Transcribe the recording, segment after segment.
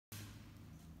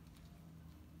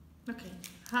Okay,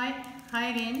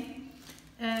 hi again.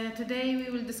 Today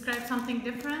we will describe something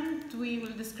different. We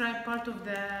will describe part of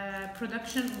the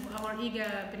production of our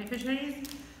EGA beneficiaries.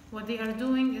 What they are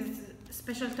doing is a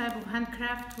special type of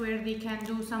handcraft where they can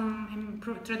do some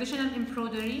traditional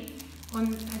embroidery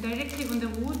directly on the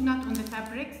wood, not on the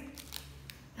fabrics.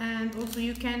 And also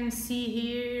you can see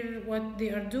here what they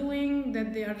are doing,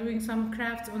 that they are doing some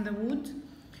crafts on the wood.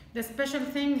 The special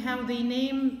thing, how they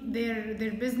name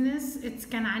their business, it's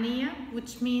Kanaaniya,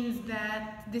 which means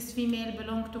that this female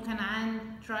belonged to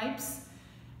Canaan tribes,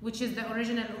 which is the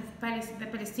original of the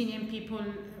Palestinian people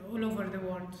all over the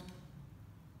world.